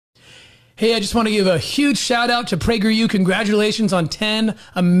Hey, I just want to give a huge shout out to PragerU. Congratulations on 10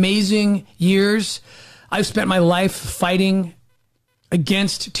 amazing years. I've spent my life fighting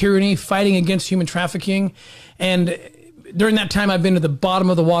against tyranny, fighting against human trafficking. And during that time, I've been to the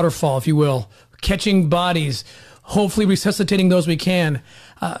bottom of the waterfall, if you will, catching bodies, hopefully resuscitating those we can.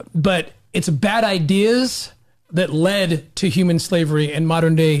 But it's bad ideas that led to human slavery and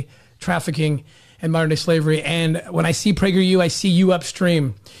modern day trafficking and modern day slavery. And when I see PragerU, I see you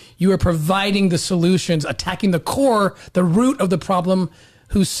upstream. You are providing the solutions, attacking the core, the root of the problem,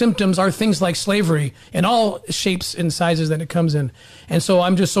 whose symptoms are things like slavery in all shapes and sizes that it comes in. And so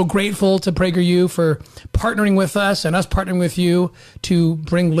I'm just so grateful to PragerU for partnering with us and us partnering with you to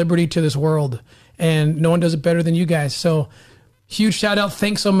bring liberty to this world. And no one does it better than you guys. So huge shout out.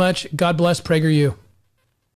 Thanks so much. God bless PragerU.